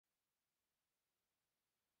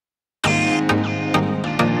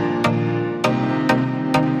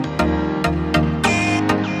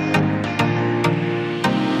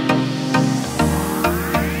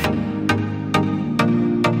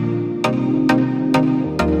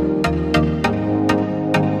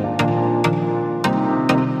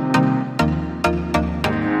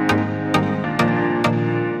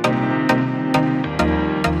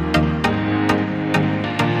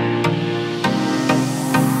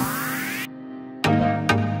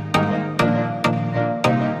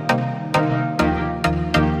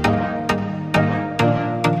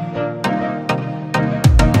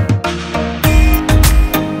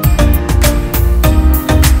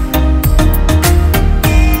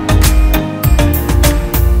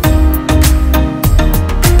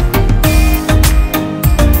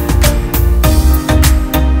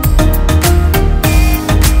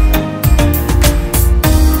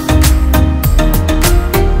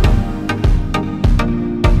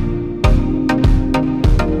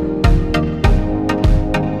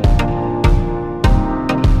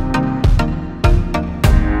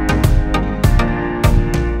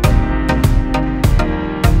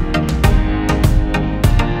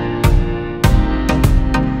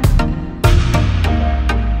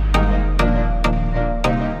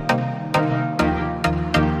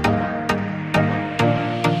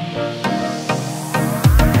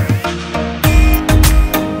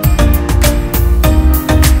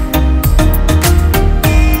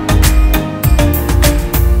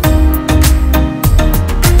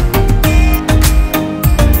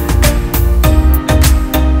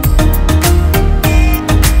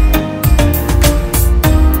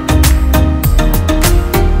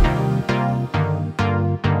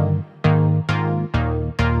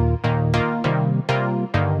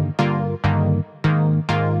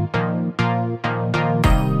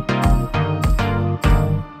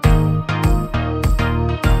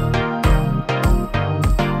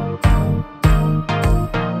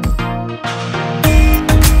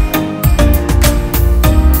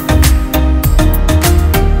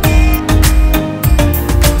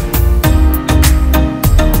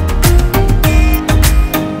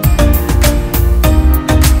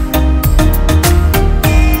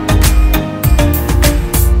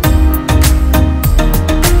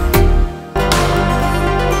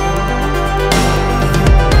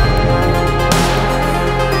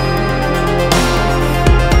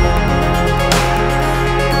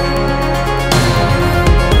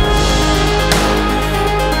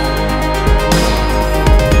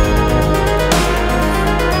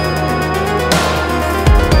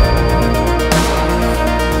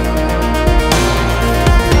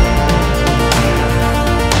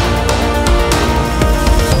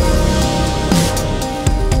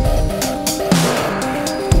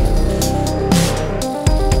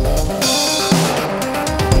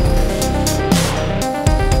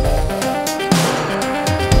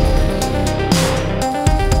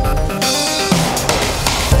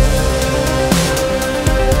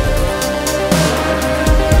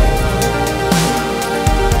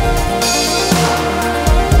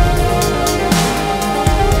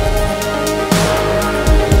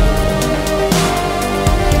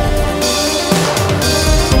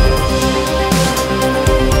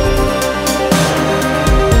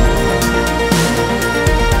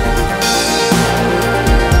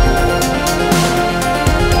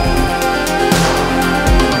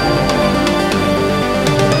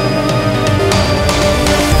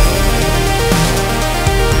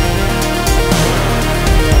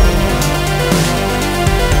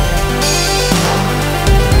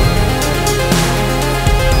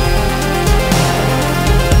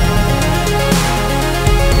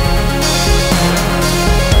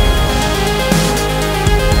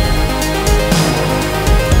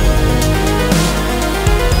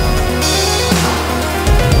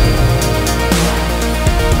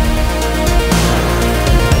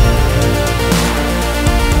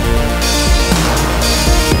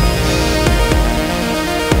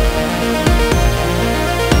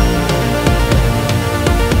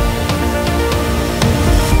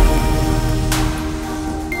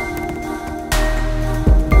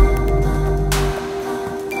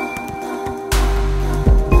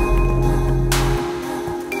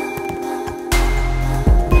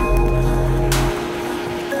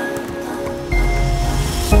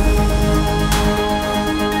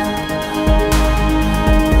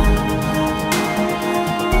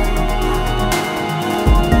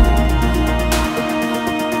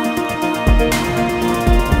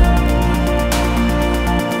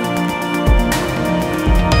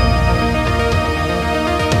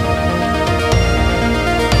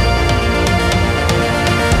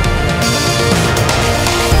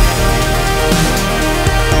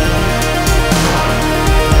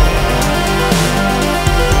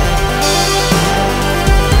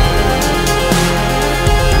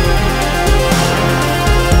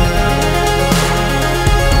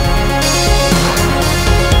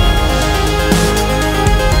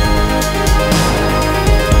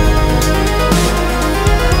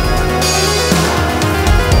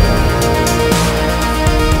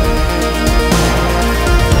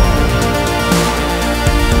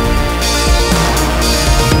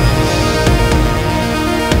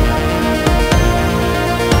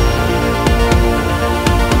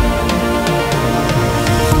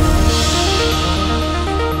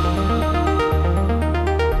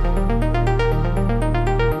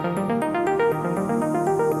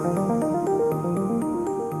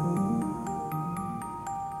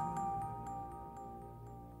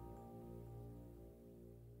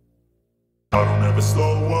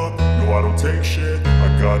I don't take shit. I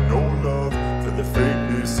got no love for the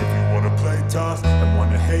fakeness. If you wanna play tough and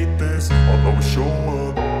wanna hate this, I'll always show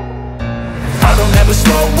up. I don't ever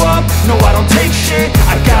slow up, no I don't take shit.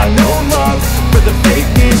 I got no love for the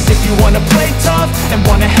fakeness. If you wanna play tough and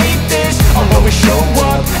wanna hate this, I'll always show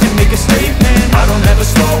up and make a statement. I don't ever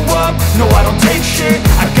slow up, no I don't take shit.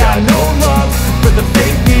 I got no love for the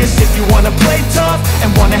fakeness. If you wanna play tough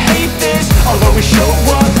and wanna hate this, I'll always show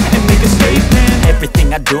up and make a statement.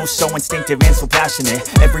 Everything I do so instinctive and so passionate.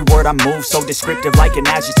 Every word I move so descriptive like an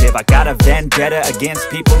adjective. I got a vendetta against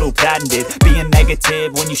people who patented being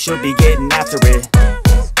negative when you should be getting after it.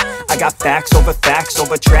 I got facts over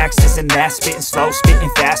tracks, this and that. Spitting slow, spitting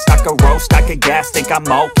fast. I could roast, I could gas. Think I'm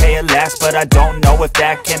okay at last, but I don't know if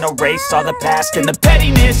that can erase all the past. And the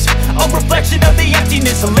pettiness, a reflection of the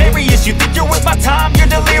emptiness. Hilarious, you think you're worth my time, you're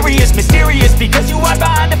delirious. Mysterious, because you hide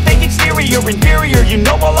behind a fake exterior. Inferior, you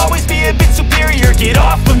know I'll always be a bit superior. Get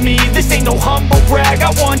off of me, this ain't no humble brag.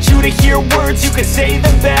 I want you to hear words, you can say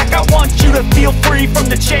them back. I want you to feel free from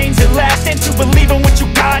the chains at last, and to believe in what you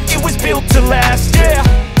got, it was built to last, yeah.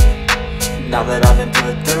 Now that I've been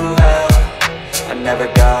put through hell, I never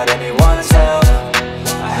got anyone's help.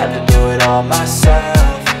 I had to do it all myself.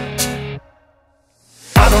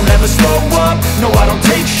 I don't ever slow up, no I don't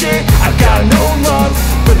take shit. I got no love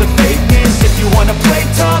for the fakeness. If you wanna play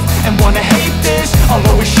tough and wanna hate this, I'll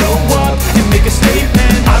always show up and make a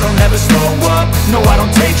statement. I don't ever slow up, no I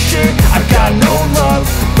don't take shit. I got no love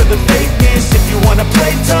for the fakeness. If you wanna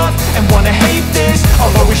play tough and wanna hate this,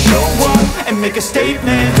 I'll always show up and make a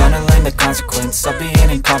statement. Gonna learn the consequence of being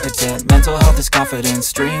incompetent. Mental health is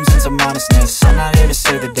confidence, dreams and some honestness. I'm not here to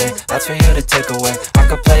save the day, that's for you to take away. I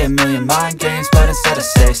could play a million mind games, but instead I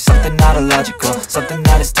say something not illogical, something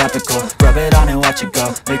that is topical. Rub it on and watch it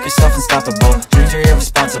go, make yourself unstoppable. Dreams are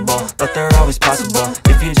irresponsible, but they're always possible.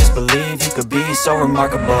 If you just believe, you could be so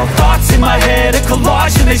remarkable. Thoughts in my head, a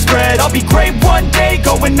collage and they spread. I'll be great one day,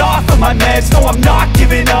 going off of my meds. No, I'm not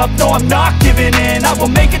giving up, no, I'm not giving in. I will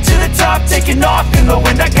make it to the top, taking off in the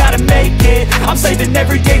wind. I gotta make it, I'm saving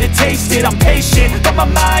every day to taste it. I'm patient, but my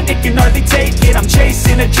mind, it can hardly take it. I'm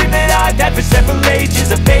chasing a dream that I've had for several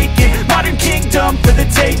ages. A vacant, modern kingdom for the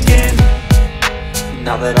taking.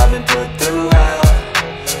 Now that I've been put through hell,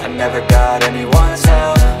 I never got anyone's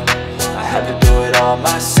help. I had to do it all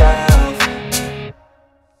myself.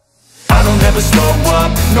 I don't ever slow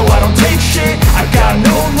up, no I don't take shit. I got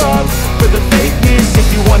no love for the fakeness. If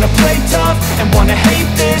you wanna play tough and wanna hate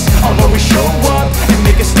this, I'll always show up and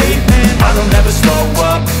make a statement. I don't ever slow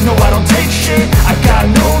up, no I don't take shit. I got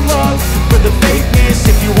no love for the fakeness.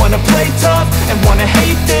 If you wanna play tough and wanna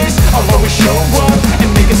hate this, I'll always show up and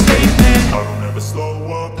make a statement. I don't ever slow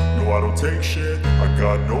up, no I don't take shit. I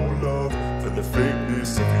got no love